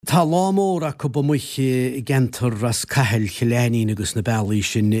Tá lámóra go ba muich gentar ras cahel chiléní agus na bailí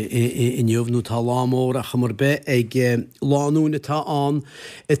sin inniuhnú tá lámóra chamar be ag láúna tá an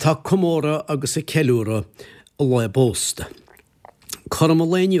tá commóra agus a ceúra le bósta. Chom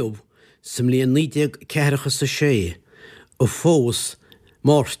léniuh sem líon 94 sa sé ó fós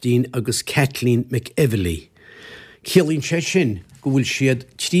Martin agus Kathleen McEvely. Célín sé sin go bhfuil siad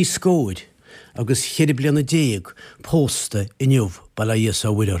trí scóid agus chéad bliana 10 pósta inniuh bala dhéos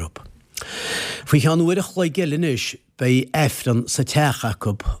a bhuiidirop. Fhui chean uireach le geilenis bei efran sa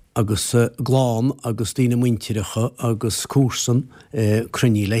teachacab agus glán agus dína muintirecha agus cúrsan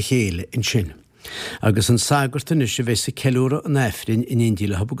cruní le chéile in sin. Agus an sagartain is bheith sa ceúra an efrin in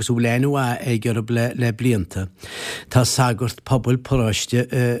Indíle hab agus úléanú ag ar le blianta. Tá sagart pobl poráiste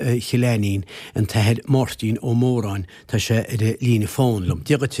chilénín an tehead Martin ó Móráin tá sé lína fónlum.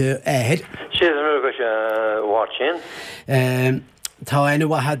 Díagate éhead? Watching. Tá aine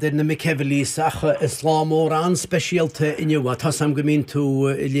bhaidir na McEvely sacha Islámórán speisialta inniuha tá sam go mín tú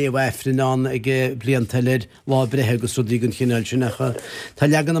léomhefrinán ag blianta leid lábrethe agus rudígann chinál sinnacha. Tá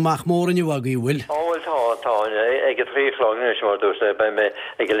legan amach mór inniuha go bhfuil. Tá ag a trílágin is mar dús bei me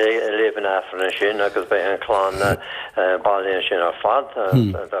ag léban efran sin agus bei an chlán bailíon sin ar fad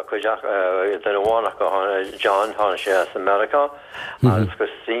chuideach den bhánach go John tháina sé as America agus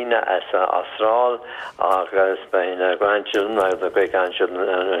Christina as Austrál agus bei na grandchildren agus a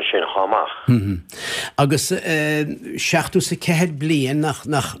great-grandchildren sin chamach. Agus seachtú sa cehead blian nach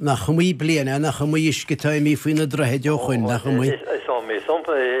chumí bliana nach chumí iscitá mí faoin na drohead chuin nach chumí. Is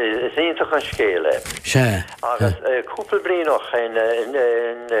ionintach an scéile. Se. Agus cúpla blianoch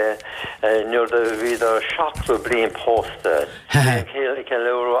nuair de bhíad ar 7 blion pósta cén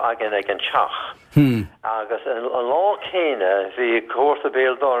leúrú agin ag an teach. Agus an lá céine bhí cuarta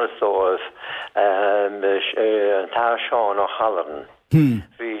béal dorasóibh an tá seán ó Halloran.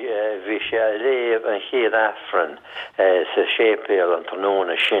 Bhí sé léamh an chéad efran sa sépéal an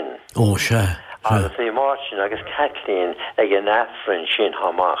tróna sin. Ó se. Agus í Martin agus Kathleen ag an efran sin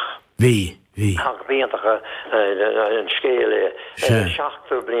hamach. Bhí. Ag bíontacha an scéile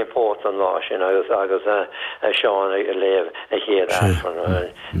 7 blion pót an lá sin agus seán ag léamh a chéad efran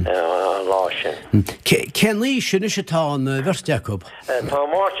an lá sin. Cenlí sin is atá an Versteacob? Tá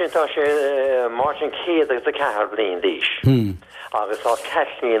Martin tá sé Martin céad agus a 4 blion díis. Agus tá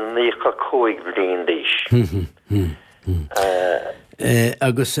Kathleen 5 blion díis.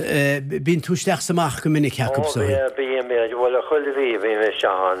 Agus bín túisteach samach go minic Jacob sa. Bíon mé bhfuil a chuil bhí mé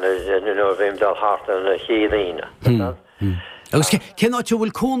seán bhím dal harta na chéadíine. Agus cén áte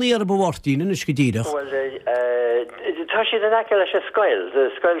bhfuil cónaí ar a bhhartíine is go díireach? Tá siad an aice leis a scoil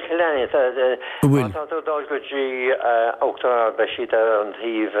chiléine tá dul go dtí ochtar be siad an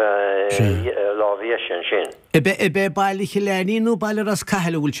taobh lábhíis sin. I be bailí chiléní nó baile ras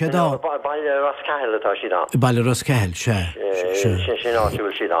caheile bhfuil sé dá? Baile ras caheile tá siad an. Baile ras caheil, se. Sin áte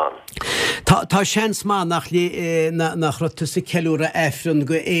bhfuil siad an. Tá seans má nach rota sa ceúra efran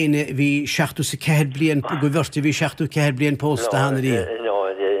go éine bhí 7 blian go bhirta bhí 7 blian pósta hana rí.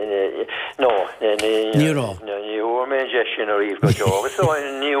 Nírá. Mé sin ó ríomh go teoh, so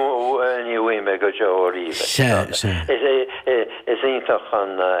níú me go teoh ríomh. Is ionintach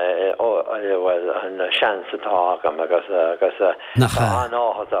an seansatá agus an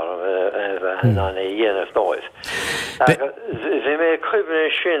áhad an dhéanamh dóibh. Bhí mé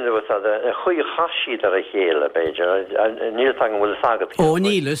cuiimne sin a chuí chaisiad ar a chéile beidir, níl tan bhfuil sagad. Ó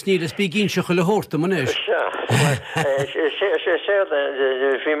nílas bí ginn se chu le hórta man is.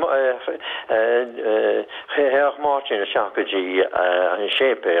 Martin a Shakaji an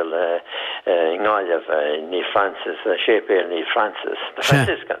Shepel Ngalev ni Francis Shepel ni Francis the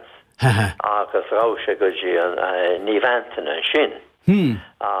Franciscans agus Rausha Goji ni Vanton and Shin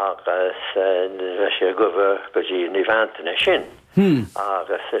agus Russia Gover Goji ni Vanton and Shin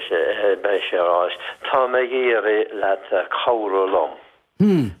agus Besharas Tomagiri lat Kaurolom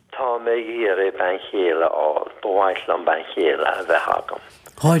Tomagiri Bankiela or Boislam Bankiela Vehagam.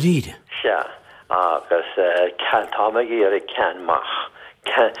 How did? Yeah. Agus támaí ar ceanmach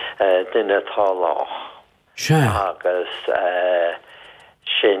duine tálách. Agus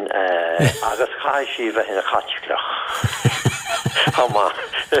sin agus chaisí bheith hina chaitclach. Thá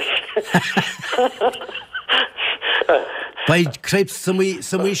Bei creip samí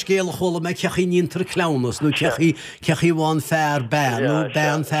scéal a chola me ceachí níontar clownas, nó ceachí bháin fearr ben, nó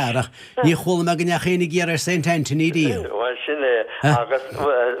ben fearach. Ní chola me gneachéna géar ar St. Anthony díl. Well, sin agus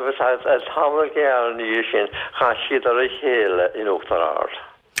as hamla géar ní sin chaisiad ar a chéile in Uachtar.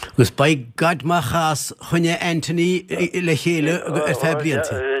 Gus bei gadmachas chunne Anthony le chéile ar fe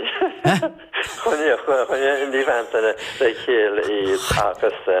blianta. Chun in die vente de chéel I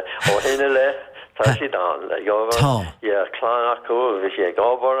agus ó hinne le tá si an le go chlánach go vi sé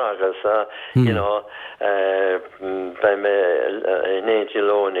gobar agus you know bei me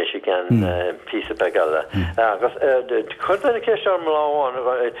négelón is gan pí begelle agus chu ke lá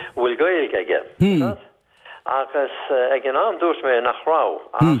bhfuil goig aige. Agus gin an dús mé nach rá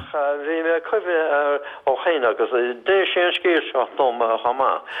ach bhí mé cuimhe ó chéine agus dé sé scéir seach dom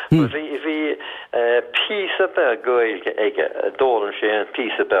chamá hí písa be goilge ige dólan sé an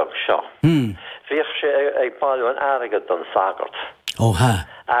písa beg seo. Bhíoh sé ag bailú an airigad don sagart. Ó ha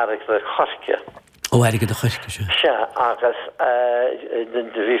Airigad le chorce. Ó airigad a chorce se. Se agus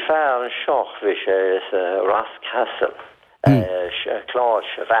bhí fear an seoch bhí sé Ras Castle Cláid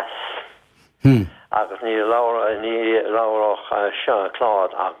Ras. Agus ní láirech se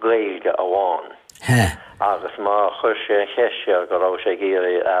chlád a gléilge amháin. Agus má chuir sé cheise go rá sé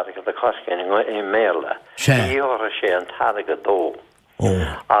géir agad a choscin I méle. Íortha sé an tarige dó.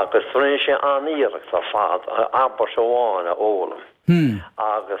 Agus rin sé aníireach ar fad aber se bháin a ólam.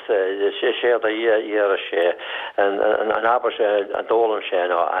 Agus sé séad a dhéire sé an aber sé a dólam sé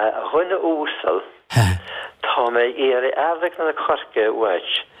ná a chunne úsal tá mé éir agad na chosce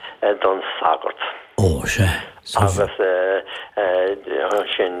uait don sagart. Ó se. Agus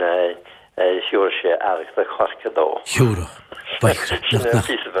sin siúr sé agad a chosce dó. Siúrach.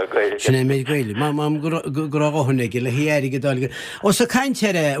 Sinna méid gaile. Mám goráhannig le hí airige dáige. Ó sa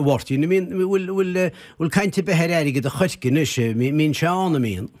caiintear bhhartí, bhfuil caiinte behéir airige a chuiscin is mín se anna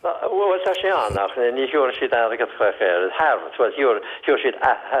míon. Bhfuil sé annach ní siúr siad agad chuir Harvest, bhfuil siúr siad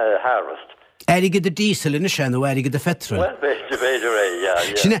Harvest. Airige de dísel in sean ó airige de fetrol.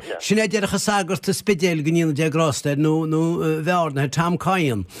 Sinna dearcha sagart a spidéil gníon deagrásteir nó bhearna tam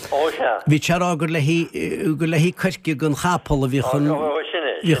caian. Bhí tearágur le hí chuirce gon chapal a bhí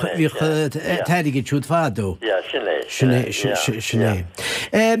teirige túd fádó. Sinné.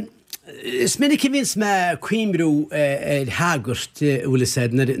 Is minic vís me cuimrú hagurt bhfuil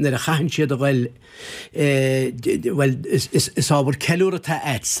said nar a chahan siad a bhfuil is ábhar ceúra tá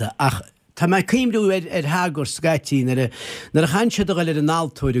éitsa ach tá mai cuimrú hagur scaití nar a chahan siad a bhfuil an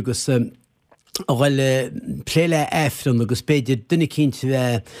altóir agus a bhfuil pléile éfran agus beidir duine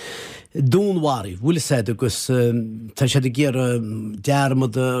cinint dúnhhaí bhfuil said agus tá sé géar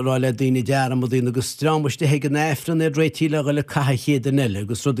dearmad ráile daoine dearmad agus strámiste heige na éfran réitíile go le caithe chéad eile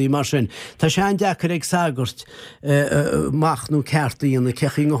agus rudí mar sin. Tá sé an dechar ag sagart machnú ceartaíon na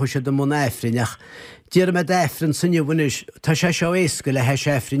cechaí go sé do mna éfrineach. Díar me éfran sanne bhuiis tá sé seo éca le heis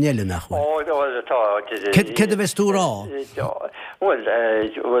éfrin eile nach. Ced a bheits tú rá?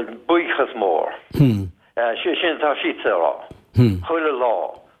 Bhfuil buchas mór. Sin tá síte rá. Chuile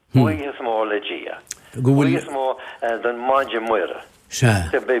lá. Buchas mór le dia. Buchas mór den maidide muire.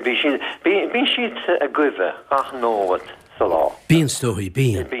 Bín siad a guibh ach nóhad sa lá. Bín stóí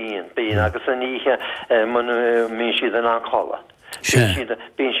bín. Bín agus a níe mín siad an anchola.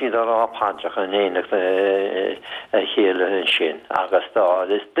 Bín siad a rápáteach an éanaach chéile sin agus tá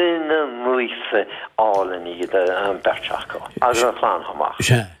is duine muoise álan iad an berteach agus an plán hamach.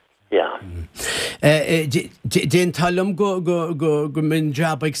 Déan talm go minn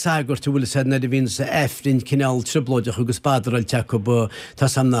jab ag sagart bhfuil sé na bhín sa éfrin cinál tribloideach agus bádaráil teach tá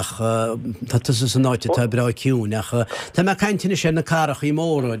samnach tá san áite tá bra ciúneach. Tá me caiintina sé na carach í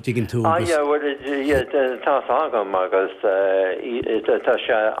móra digin tú. Tá agam agus tá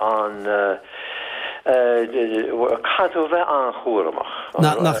sé an cadú bheith an chóramach.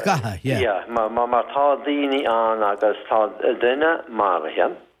 Nach gatha, mar tá daoine an agus tá duine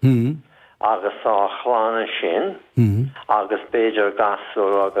marthe. Agus tá chlána sin agus béidir gasú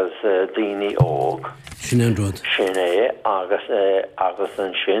agus daoine óg. Sin an rud. Sin agus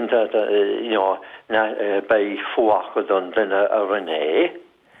an sin bei fuacha don duine a rinné.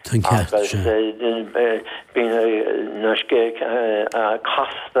 Agus bína nuisce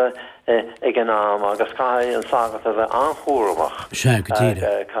casta ag an am agus cai an sagat a bheith anchúramach. Se go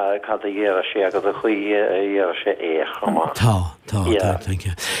tíre. Cad a dhéire sé agus a chuí dhéire sé échramach. Tá,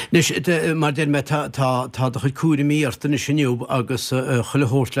 Nus mar déir me tá a chuid cuaí míartain sinniuúb agus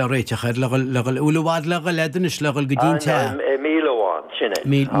chuilethórt le réiteach legal úlahhaid legal leidanis legal go dín te.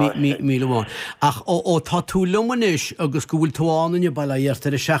 Míleháin. Ach ó tá tú lumanis agus gúil túáin bailíart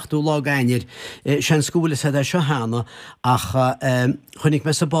ar a 16ú lá gaiinir sin scúla sé se hána ach chunig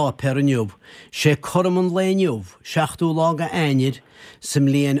me sa bá per aniuúb. sé chorman léniuh 16ú lá a einir sem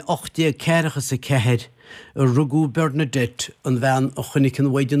líon 8 ceiricha sa ceir a rugú Bernadette an bhean a chunig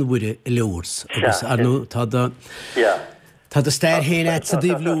an bhaidin bhuire I leúrs. Agus arnú tá a stair héine sa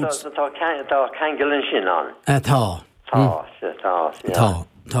díomhlúd. Tá cangilin sin an. Tá.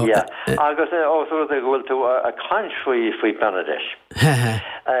 Yeah, agus also they go to a country for Bangladesh.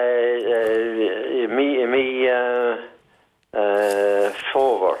 Me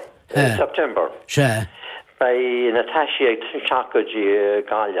forward September. Sure. By Natasha Chakaji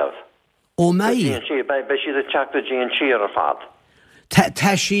Galyav. Oh my! By she's a Chakaji and Chirafat.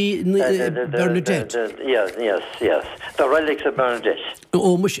 Tashi Bernadette. Yes. The relics of Bernadette.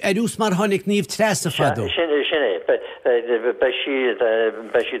 Oh, much Edus Marhonic Neve Tressafado. But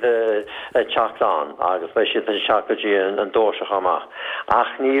she the Chaklan, August, but she the Chakaji and Dorsha Hama.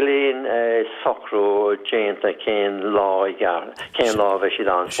 Ach Nilin Sokro, Jane, the Kane Law,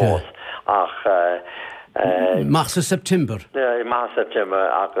 Veshidan Force. Ach. Mars September. Mars September,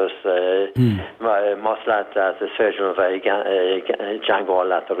 agus Moslat the surgeon of Django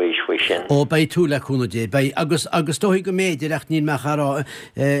at the Rish Wishin. Oh, by two lacuna day, by August Dohigo made it, Nin Mahara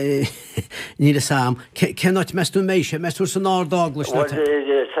Nila Sam, cannot Master Mesha, Master Sonar Douglas.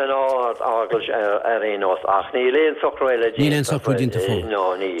 Sonar Douglas Arenos, Ach Neil Socroella, Neil Socrodinta.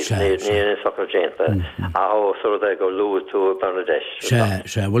 No, Neil Socrogenta. Oh, so they go low to Bangladesh.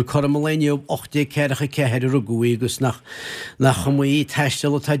 Sure. Well, Caramelino, Ochde Kerach. Had a ruguigus nach Hamuy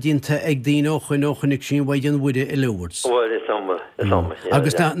Tastel Tadinta Egdino, Hinochinic, Wayan Wood Awards. Well, it's summer.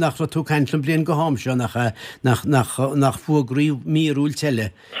 August nach two country Blaine go home, John nach Fugri, me rule telle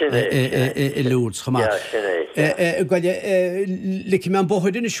Awards. Likiman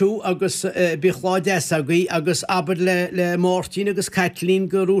Bohod in a shoe, August Bichlad Desagui, August Aber Martin, August Kathleen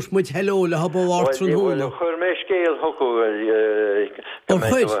Garouche, with hello, La Hobo Arthur. Scale Hoku.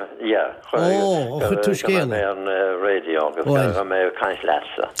 Radio.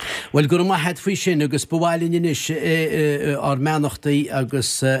 Well, Gurma had Fishin, August Bowalin Inish, or Manachti,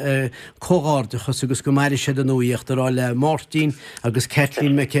 August Cogard, Hosugus Gumarish, the New Year, Martin, August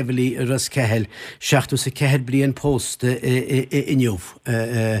Kathleen McEvely, Ruskahel, Shachtus a Kahel Brian Post in Youth.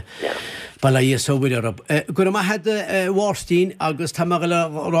 Balai so with Europe. Gurma had Warstein, August Tamagala,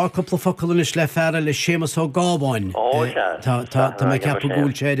 Rock couple of Focal and Schlefer, Le Shemus or Gawon. Oh, yeah. To make up a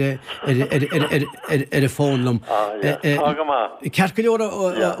good shed a phone lum. Carcaliora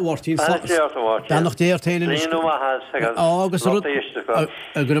Warstein. Dan noch der Tainen. August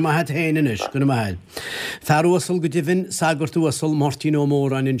Gurma had Hainish, Gurma had. Farosel Gudivin, Sagurtuasel, Martino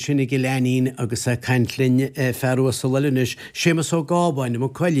Moore, and in Shinigelanin, August Cantlin, Farosel Elinish, Shemus or Gawon,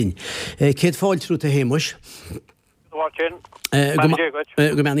 Moquelin. Kid fall through to Hamish. Watching.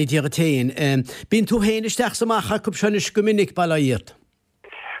 Gumani Diatain. Been to Hanish Taxamacha, Kupshanish Guminik Balayet.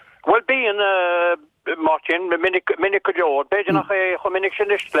 Well, being Martin, Minik Joe, Bejanach, Hominic,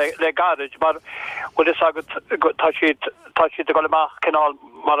 le garage, but with the Sagat touch it the Golemach canal,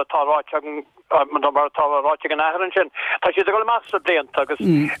 Maratara, Maratara, Roching and Aharan, touch it the Golemaster Blaine, Tugus,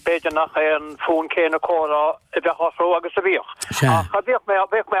 Bejanach and Phone Cane, Cora, the Hofro, August of Vioch. I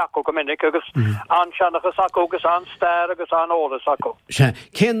make my Akko, Cominic, and Shanakasakogus, and Staragus, and all the Sako.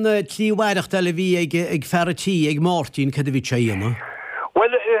 Can the T. Wadach Televi, Egg Farati, Egg Martin, Kadavichayama? Well,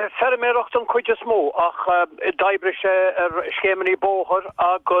 Fermerachton quite a small, Dibrische, Schemini Boher,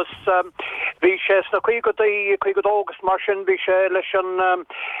 August, Vishes, the Quigot August Martian, Vishe, Lishon,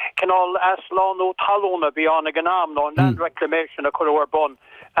 Canal Aslano, Talona, beyond a Ganam, no, land reclamation, a Coror Bon.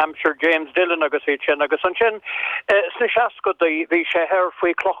 I'm sure James Dillon agus agus an sin snishasco the Vishe hair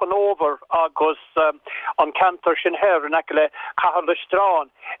fui clochan over agus on canter sin hair and akle Carla Strawn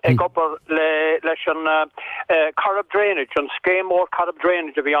a gopper lesson carab drainage and skame or carab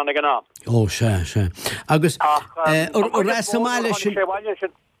drainage of Yanagana. Oh, sure. Agus Rasamalish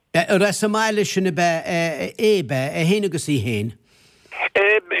in a ebe a henagus I hen.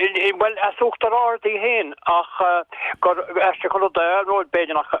 Well, as Uchtar the hen, got Ashtakolo there, Road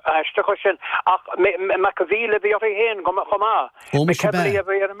Bajan, Ashtakoshin, Macavilla, the other hen, Goma, Macavilla,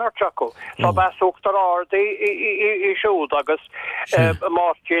 every Merchaco. So Bass Uchtar the showed August,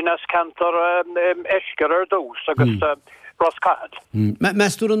 Martinas Cantor, Esker, those, August Roscat.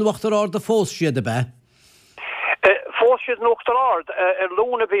 Master and Uchtar the false shed the bay. Fórsid Uchtar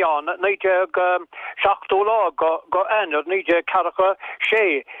Luna beyond, Nija Shachtola, go Anner, Nija Caraca,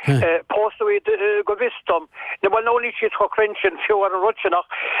 Shay, Postaway go Vistum, the one only she's for Crenchen, Fewer and Ruchinach,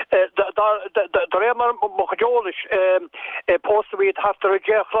 the Remmer Mojolish, Postaway after a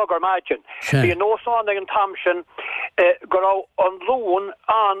Jeff Logger, imagine. The no sounding and Tamshin go on loan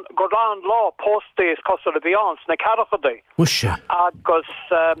and go down law post days, Costa de Beyond, the Caraca day. Wusha. Because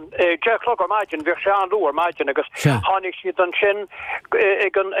Jeff Logger, imagine, Vishan Lure, imagine, because Hanish you done chin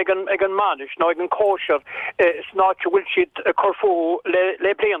egan manish no egan kosher it's not you will sheet Corfu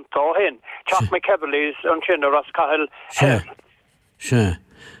le Blianto hen Chuck McEvely's on chin or Raskahel sure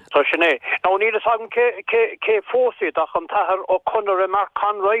So sinné. Now ní is hagen ke fósid ach an tahar ó Conor Mark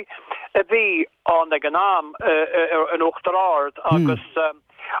Conroy a bhí an ag an am an Uchterard agus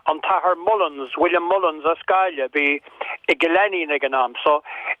an tahar Mullins, William Mullins a Scaile bhí i Glenny ag an am. So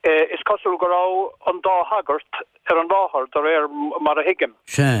is cosúil go rá an dá hagart an láthar ar mar a hiigim.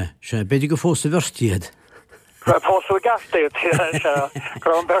 Se, beidir go fósa verstiad. Fósa gastéad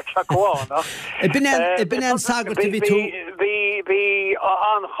an berta goána. Bin an sagart bhí tú. Bhí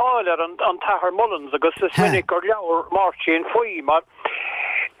an cháilir an tahar Mullins agus is winnig gur leabhar martín faoi mar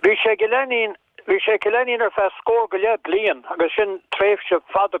bhí sé Glennín ar fes scór go le blian agus sin tréifse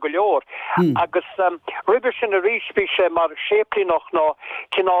fada go leor agus ribe sin a rís bhí sé mar séplí noch ná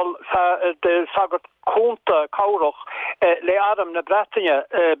cinál de sagart cúnta cáireach le Adam na Bretagne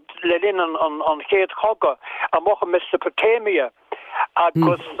le linn an chéad choga a mocha Mesopotamia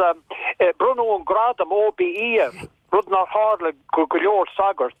agus Bruno an Gradam OBE Rudnar Harle go leor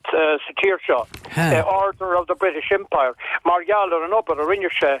sagart sa Tírseo Order of the British Empire Margall an obair a rinne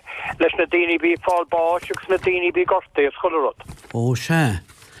sé leis na daoine bí fáil báisiúgus na daoine bí gortaí a schuilerod. Ó se.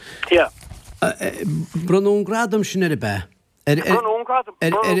 Yeah. Bruno an Gradam sin ar a bheith. Bruno an Gradam.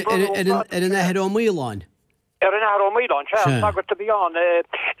 Ar an ehir ó míláin. An ehir ó míláin, se sagart a bhíán le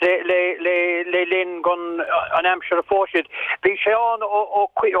linn gon an Amshire a fóisiid. Bhí sé an ó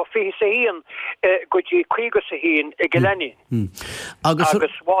fi sa híon go dtí cuigus sa híon i Glenny. Agus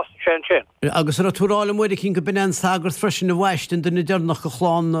was sin. Agus ar a túrála muide cinn go bin an sagart freisin na bhaistin duna dearnach go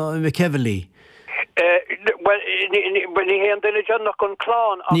chláán me Kevelí. Well, ní héan duna dearnach gon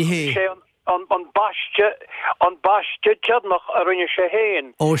chláán sé an baiste dearnach a rinne sé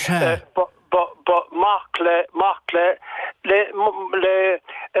héin. Ó se. But Markle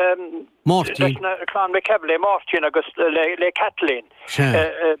Martin Clan McKevley Martin agus le Kathleen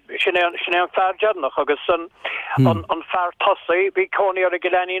sinné an fear dearnach agus an fear tosaí bhí cóí ar a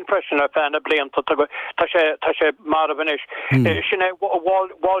Glenny impression ar fan a blianta tá sé mar a bhanis sinné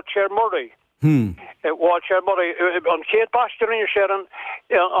Walter Murray Walter Murray an chéad baiste rinne sé an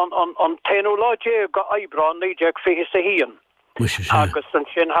ténolóide go Ibran níideag fi sa híon agus an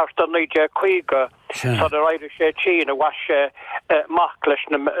sin hart an níide chuige sa a raide sé tí a bhaise mac leis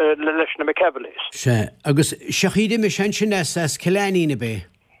na McKevelys. Se, agus seachíide me sin as Killanny na bé?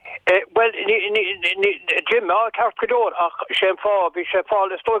 Well, Jim, ceart go leor ach sé bhí sé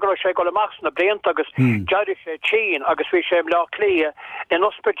fáil is tógra sé go leach na blianta agus deadir sé tín agus bhí sé le clia in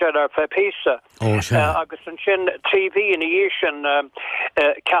ospidal ar fe písa agus an sin TV in dhé sin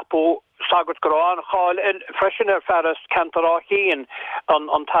capú sagart go an cháil freisin ar ferras cantará híon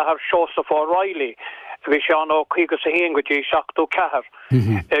an tahar Joseph O'Reilly bhí sé an ó chuigus a híon go dtí seachtú cethar.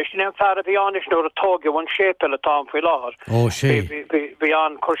 Sin an fear a bhí anis nuair a tóga bhain sépil atá faoi láthair. Ó sé. Bhí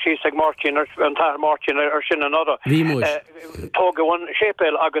an chuirsí ag Martin an tahar Martin ar sin an orra. Tóga bhain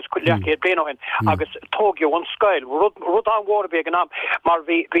sépil agus leachiad blianahin agus tóga bhain scail. Rud an mhór bhí an am mar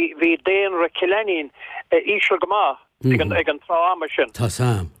bhí déan ra Killanny ísir go maith ag an trá ama sin. Tá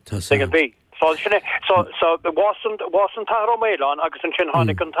sam. Ag an bhí. So wasn't tahar O'Mallán agus an sin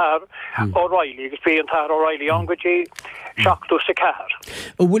hánig an tahar O'Reilly agus bhí an tahar O'Reilly an go dtí seachtú sa cethar.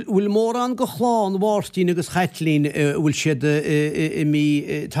 Bhfuil mór an go chláán Mháirtín agus Chaitlín bhfuil siad mí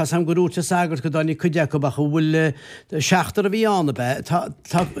tá sam go rúte sagart go dána chuideach go bhfuil seachtar a bhí anna be. Tá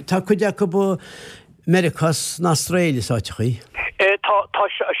chuideach go Americas na Australia sáitichaí? Tá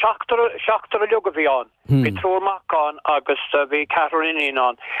seachtar a leoga bhí an. Bhí trúrmachán agus bhí Catherine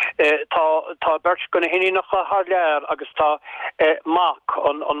an. Tá beirt gona hinínacha thar leir agus tá mac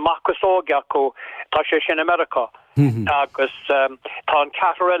an macas óga acu tá sé sin America. Agus tá an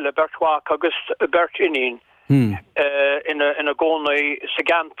Catherine berthaach agus beirt inín. In a gcónaí sa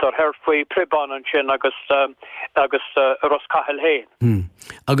gantar her faoi pribán an sin agus Roscathal héin.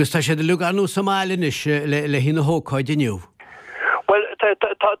 Agus tá sé de lu anú Somálinis le hína hócáid inniu? Well,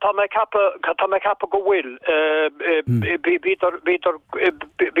 tá me cappa go bhfuil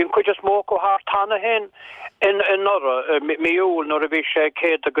bín chuide smó go thart tána hen in nora miúil nor a bhí sé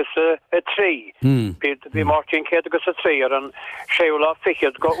céad agus trí. Bhí Martin céad agus trí ar an séúla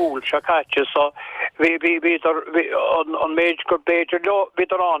fichiad go úl se caite so bhí an méid gur béidir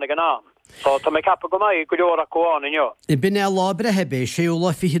bíidir annig an am. So tá me cappa go mai go leor acuáin inniu. I bin é lábre hebé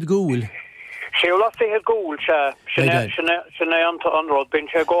séúla fichiad gúil? Séúla fichiad gúil sinné anród bín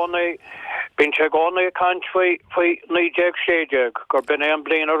sé gánaí caint faoi 9 gur bin é an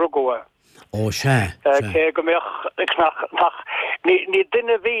bliana ar a goa. Ó sé. Cé go meach nach ní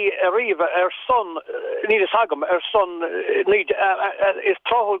duine bhí a riomh son ní is agam son is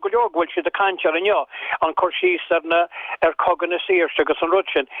trohol go leorhfuil si de cantear anneo an chuirsí cogan na síirse agus an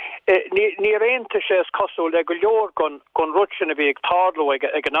rutsin. Ní réanta sé cosú le go leor gon rutsin a bhí ag tádlú ag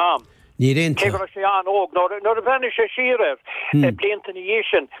an nám. Ní réanta. Cé sé an óg nó a bhena sé síireh blianta na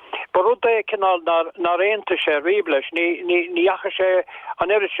dhéisisin. Ba rud é cinál ná réanta sé riomh ní acha sé an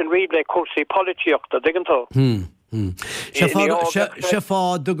irisin riomh le cuasaí polítíochta digantó. Se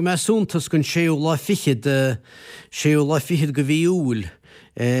fá dug me súntas gon séú lá fichiid go bhíúil.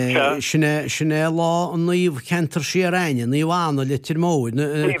 Sinné lá an naomh centar sé aine, níomhána litir móid.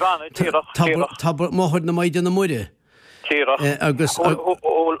 Tá móthir na maidide na muire. Agus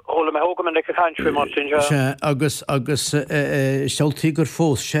seoltaí gur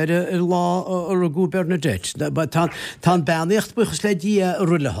fós séire ar lá ar a gú Bernadette. Tá beannaíocht buchas le dí a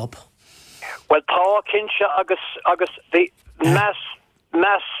rulahab. Well, tá cinse agus the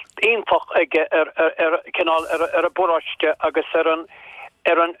mass ionfach ige cinál ar a buráiste agus ar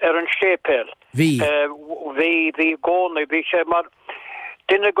an sépéil. Bhí gcónaí bhí sé mar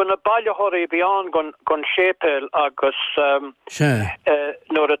duine gona bailthirí bhí an gon sépéil agus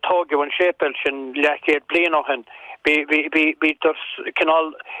nuair a tógadh an sépéil sin leicéad blianachan bhí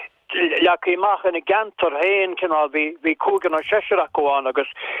cinál leacaí mach in a gantar héin cinál bhí cúgan an seisiach goháin agus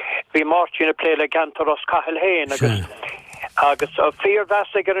bhí máirtína pléile gantar os caithil héin agus a fíor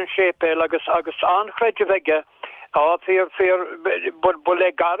bheasa ar an sépéil agus anchreidir bheige fíor bu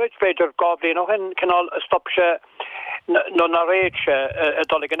le garage beidir gáblí nó hen cinál stop se no na réid se a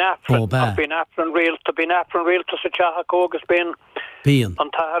dolig an afran bín afran réalta sa teach agus bín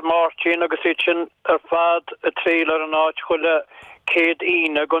an tahar máirtín agus sin ar fad a trílar an áit chuile céad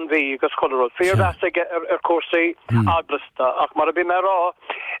ína gon bhí agus choileród. Fíor bheasa ar cuasaí aglasta ach mar a bhí mar rá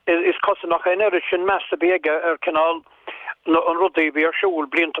is cosa nach ein sin measa bíige ar cinál an rudaí bhí ar siúil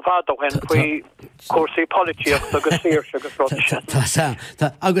blianta fada hen faoi cuasaí polítíocht agus síirse agus rud.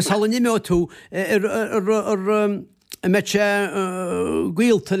 Agus hall nimó tú met sé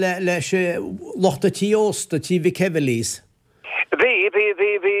ghuiilta leis lochta tí ósta tí bhí cevelís.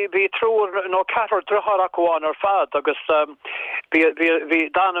 Bhí trúr nó catar druthar acuáin ar fad agus bhí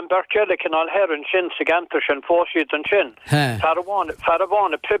dan an berceile cinál herann sin sa gantar sin fóisiad an sin. Fer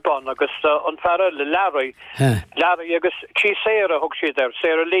bháin a pribán agus an fearil le learaí agus tí séire thug siad ar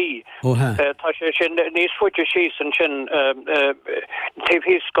séire lí. Tá sé sin níos fuide síos an sin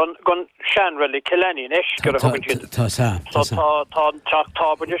tíhís gon seanralaí cilenní is gur a thugann siad. Tá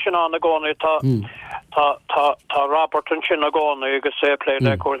buine sin an a gcónaí tá Robert an sin a gcónaí agus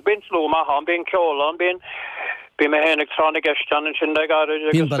pléile cuas. Bín slú maithe an bín ceola an bín me hen electronic gestan and sin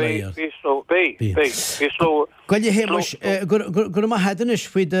be slow. Gwyd i heimos, gwyd yma hedyn is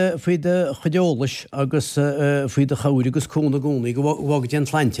fwy dy chydiolis agos fwy dy chawr agos cwn o gwni gwag dyn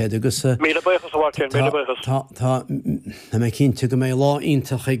tlantiad agos Mila bwychos o wartyn, mila bwychos. Ta, na me cynta gymau la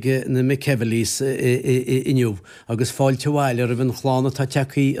intach ag na me cefelis i niw agos ffail ti wael ar efyn chlana ta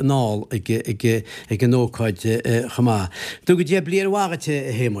tecu yn ôl ag nócaid chyma. Dwi'n gwyd i eblir wagat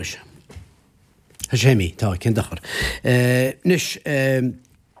heimos. Hashemi, tá, cyn dachar. Nish,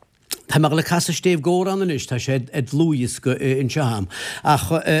 tá mag le casa Steve Goran nish, tá sé ed Lewis in Shaham. Ach,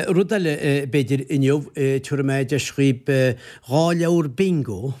 rudale beidir inniuv, tua'r meid ysgrib gáleawr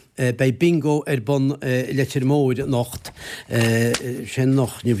bingo, bei bingo bon letter móid nocht, sin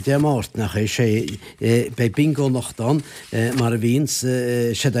noch nif de mort nach sé, bei bingo nocht dan, mar vins,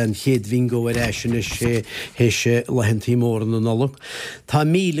 sé den chéad bingo eisian is lehentí mór an nolog. Tá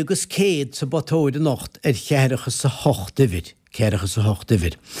mílegus céad sa batóide nocht cheirechas sa hocht David. Ceirechas a hocht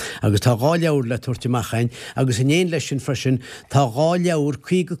David. Agus tá gáleawr le tuairte machain, agus in éon leis sin frisin, tá gáleawr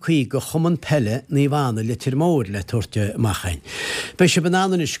cuig go chuman pelle ní bhana le tirmóir le tuairte machain. Bei sé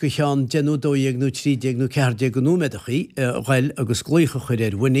banánan is go cheán denú dóiag nó trídeag nó ceardeag go númedachaí, ghail agus glúicha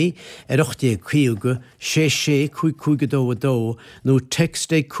chuir winní, 8 cuig, 6 cuig dó, nó text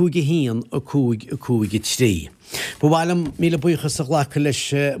cuig hían a cuig trí. Bhhailm míle buchas a ghlacha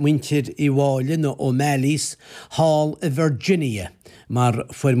leis muintir I bháile ó Melis, Hall Virginia. Mar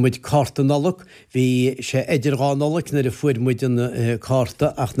fuirmuid carta nolog, hí sé idir gá nolog nar a fuirmuid an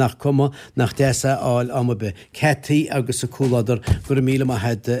carta ach nach cuma nach desa áil am be ceti agus a cúladar gur míle ma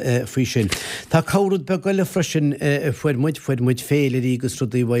head frí sin. Tá cawrad begaile frisin fuirmuid féilir agus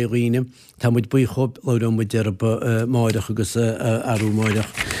rudí bhaíghine, tá muid buchob laura muid derb máireach agus arú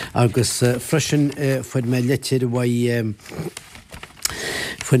máireach agus frisin fuir me letir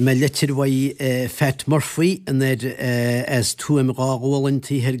Fuin me litir wai Fet Murphy yn as tuam gágólan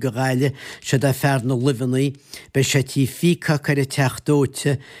tí her gogáile se da ferna livani be se tí fíca car a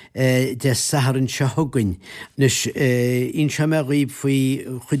teachdóte de saharan se hugain. Nus in se me rib fwy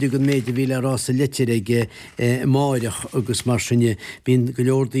chudigun meidi vila rasa litir ag máirich agus marsinne bín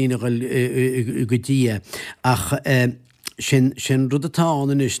gulordín gudia ach sin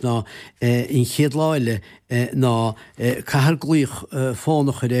rudatáin is ná in chéadláile ná cahar glúich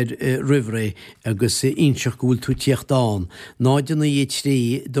fánach rivré agus inseach gúil tú tíocht dáin. Náidirna í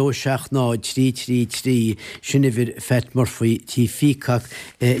trí, dó seach náid trí sinna bhir Fet Murphy tí fícach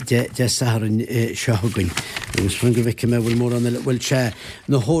de saharan seogain. Agus fan go bheice me bhfuil mór an bhfuil se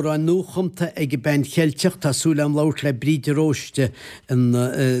na hóráin núchamta ag ben cheilteach tásúla am láir le bríd róiste in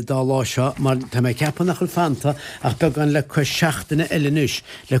dá lá seo, mar tá me ceapan nach fanta ach began le chu seachtainna eilenis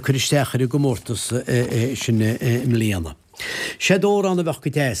le chuiristeachar go mórtas sin mlíana. Sé dór an a bheach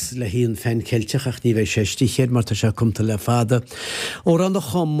go déas le híon féin ceilteach ach ní bheith sé stíchéir mar tá sé cumta le fada. Ó an a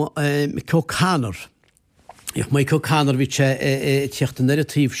chum cócanar. Ich mai cócanar bhí sé tíochtta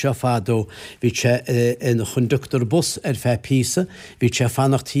narratív seo fádó bhí sé in conductor bus fé písa, bhí sé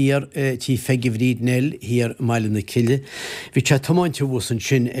fannach tíar tí feigihríd nel hir meile na cille. Bhí sé tomáinte bhús an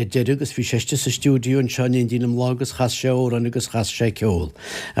sin deirgus bhí séiste sa stúdiún seo in dínam lágus chas sé óran agus chas sé ceol.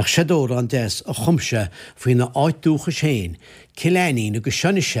 Ach sé dór an dés a chumse faoin na áitdúcha séin Kileanín agus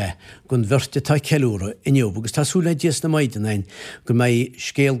senne sé gon bhirte tá ceúra inniu, agus tásúla díos na maidinein go mé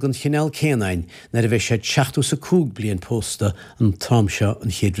scéal gon chinál céanain nar a bheith sé 62 blian pósta an trámseo an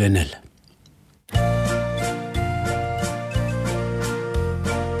chéad renel.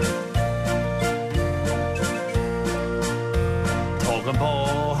 Tógan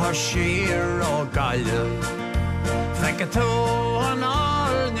bóthar siar ó gaile, feice tú an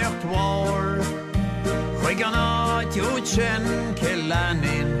áilneocht mhór, chuig an áitiúid sin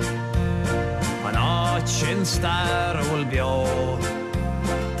Kileanín, an áit sin stair bhfuil beo,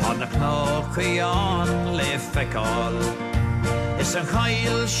 tá na cnochaí an le feiceáil, is an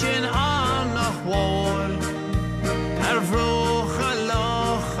chail sin annach mhór, bhrócha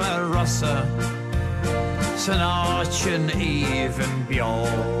locha rosa, san áit sin even beo,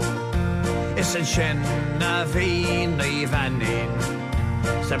 is an sin na bhí na bhainin,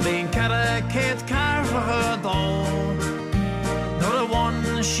 sa blin caracéad carfacha dó, nuair a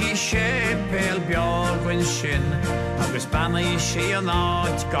bhain sí sé péal beaghain sin, agus bannaí sí an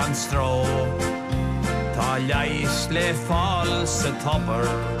áit gan stró, tá leis le fáil sa tobar,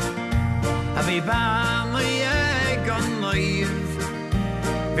 a bhí bannaí ag an naomh,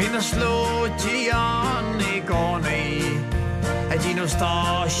 hí na slótí an i gcónaí, a dí nó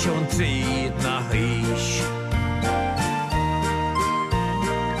stáisiún tríd na híis.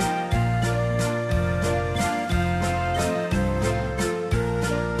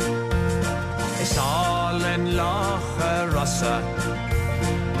 Rosa,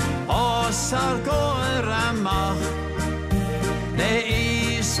 os ar goer amach, le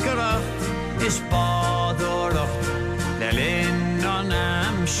isgaracht is badorach, le linn an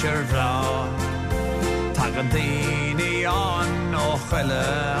amsir vrá, tag an daoine an ó chuile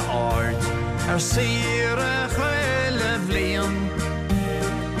ard, sire chuile bblion,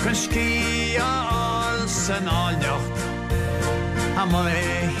 chun scí áil san áilneocht, a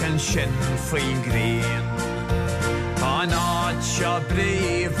maichen sin faoin gríon. Tá náid seo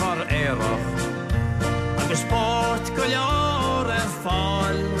bríomh ar éireach, agus sport go leor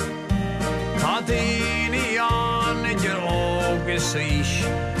fáil, tá daoine an idir ógus ís,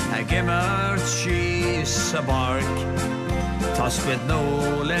 ag imirt síos sa barc, tá spid nó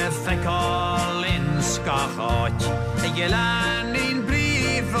le feiceáil in scacháit, ag Kileanín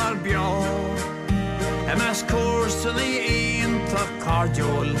bríomh ar beo, MS cuasaí ionta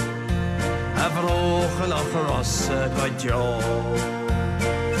cardiúil, a bhrócha lech rosa go deo.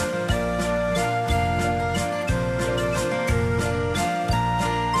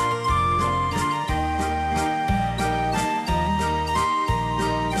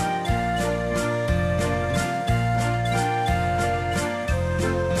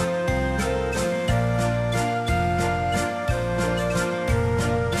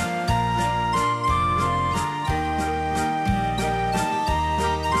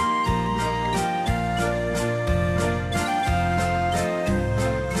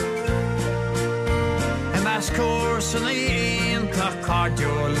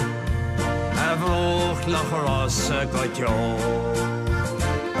 Cardiol, a bhróch lech rosa go deo.